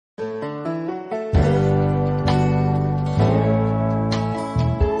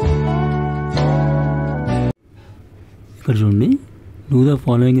ఇక్కడ చూడండి do the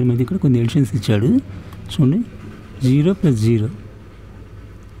following మీద ఇక్కడ కొన్ని ఎడిషన్స్ ఇచ్చాడు. చూడండి 0 + 0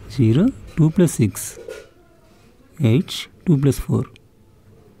 0, 2 + 6 8, 2 + 4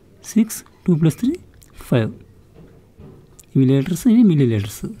 6, 2 + 3 5. ఇవి లీటర్స్, ఇవి మిల్లీ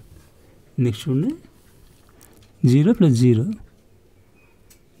లీటర్స్. నెక్స్ట్ చూడండి 0 + 0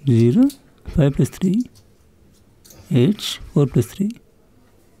 0, 5 + 3 8, 4 + 3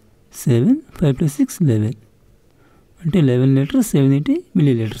 7, 5 + 6 11. అంటే 11 లీటర్స్ 70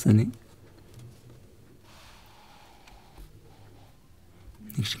 మిల్లీ లీటర్స్ అని.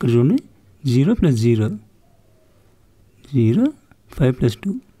 నెక్స్ట్ ఇక్కడ చూడండి 0 + 0 0, 5 +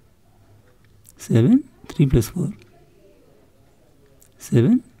 2 7, 3 + 4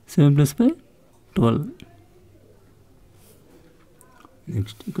 7, 7 + 5 12.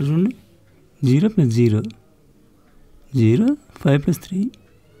 నెక్స్ట్ ఇక్కడ చూడండి 0 + 0 0, 5 + 3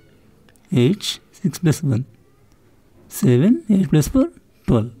 8, 6 + 1 7, 8 + 4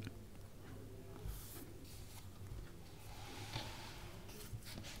 12.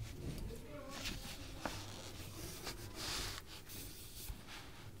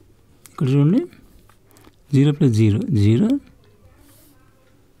 ఇక్కడ చూడండి 0 + 0 0,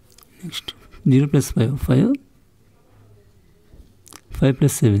 నెక్స్ట్ 0 + 5 5, 5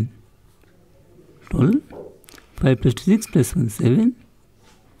 + 7 12, 5 + 6 + 1 7,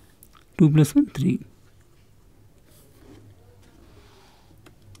 2 + 1 3.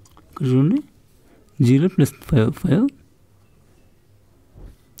 ఇక్కడ చూడండి 0 + 5 5,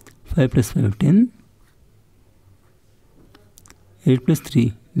 5 + 5 10, 8 + 3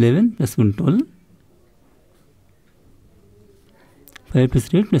 11 + 1 12, 5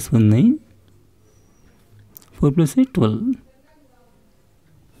 + 8 + 1 9, 4 + 8 12.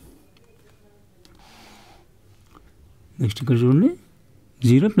 నెక్స్ట్ ఇక్కడ చూడండి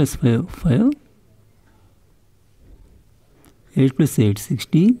 0 + 5 5, 8 + 8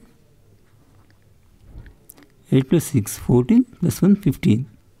 16, 8 + 6 14 + 1 15.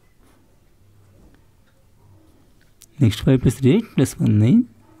 నెక్స్ట్ 5 + 3 8 + 1 9,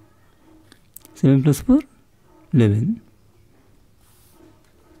 7 + 4 11.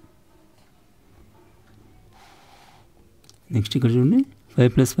 నెక్స్ట్ ఇక్కడ చూడండి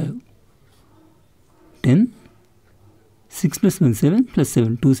 5 + 5 10, 6 + 1 7 +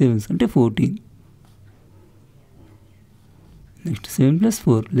 7 2 7s అంటే 14. నెక్స్ట్ 7 +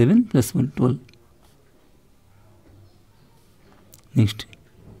 4 11 + 1 12. నెక్స్ట్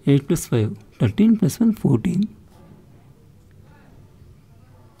 8 + 5 13 + 1 14.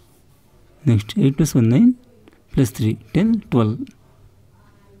 నెక్స్ట్ 8 + 1 9 + 3 10 12.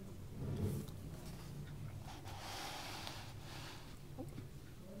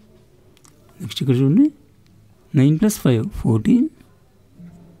 నెక్స్ట్ ఇక్కడ చూడండి 9 + 5 14,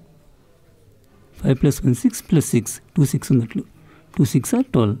 5 + 1 6 + 6 2 6 ఉన్నట్లు 2 6 are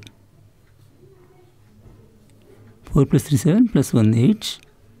 12. 4 + 3 7 + 1 8,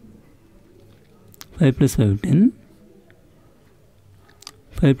 5 + 5 10,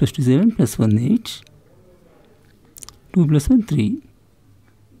 5 + 2 7 + 1 8, 2 + 1 3.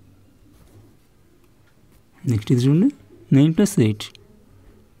 నెక్స్ట్ ఇది చూడండి 9 + 8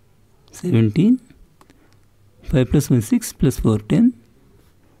 17, 5 + 1 6 + 4 10,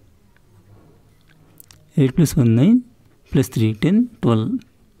 8 + 1 9 + 3 10 12,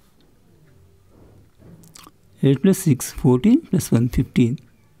 8 + 6 14 + 1 15.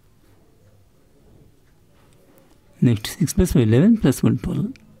 నెక్స్ట్ 6 + 5 11 + 1 12,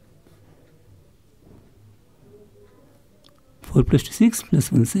 4 + 2 6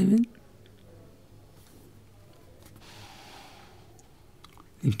 + 1 7.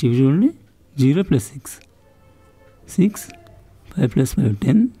 నెక్స్ట్ ఇవి చూడండి 0 + 6 6, 5 + 5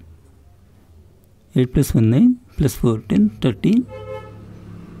 10, 8 + 1 9 + 4 10 13.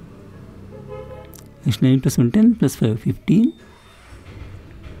 నెక్స్ట్ 9 + 1 10 + 5 15.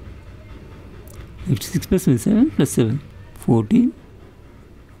 నెక్స్ట్ 6 + 1 7 + 7 14,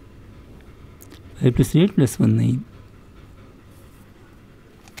 5 + 3 8 + 1 9.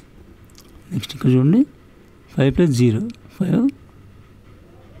 నెక్స్ట్ ఇక్కడ చూడండి 5 + 0 5,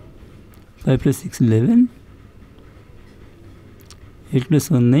 5 + 6 11, 8 +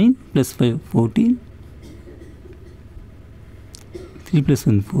 1 9 + 5 14, 3 +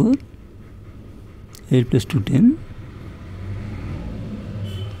 1 4, 8 + 2 10,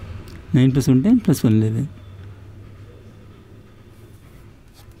 9 + 1 10 + 1 11.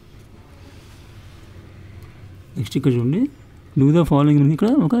 నెక్స్ట్ ఇక్కడ చూడండి డూ ద ఫాలోయింగ్ అని ఇక్కడ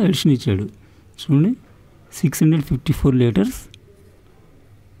ఒక ఎడిషన్ ఇచ్చాడు. చూడండి 654 litres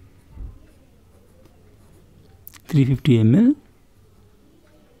 350 ml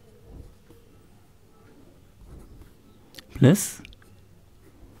plus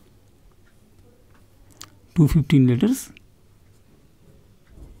 215 litres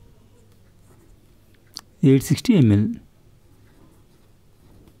 860 ml.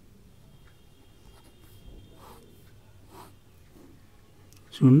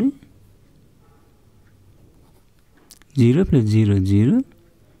 చూడండి 0 + 0 0,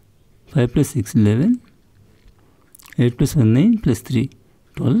 5 + 6 11, 8 + 1 9 + 3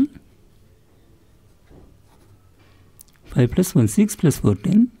 12, 5 + 1 6 + 4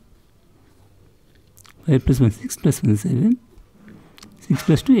 10, 5 + 1 6 + 1 7, 6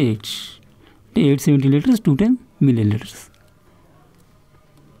 + 2 8, 870 లీటర్స్ 210 milliliters.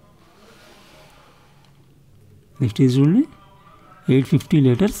 నెక్స్ట్ ఇది చూడండి 850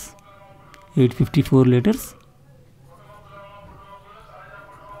 లీటర్స్ 854 లీటర్స్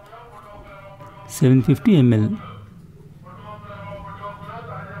 750 ml.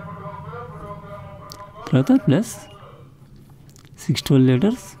 తర్వాత ప్లస్ 612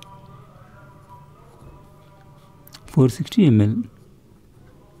 లీటర్స్ 460 ml.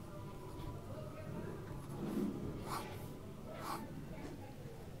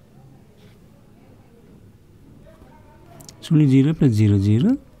 చూడండి 0 + 0 0,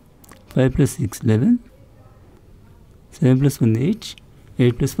 5 + 6 11, 7 + 1 8,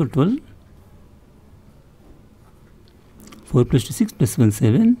 8 + 4 12, 4 + 2 6 + 1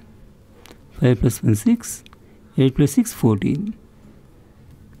 7, 5 + 1 6, 8 + 6 14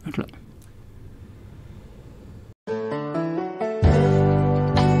 అట్లా.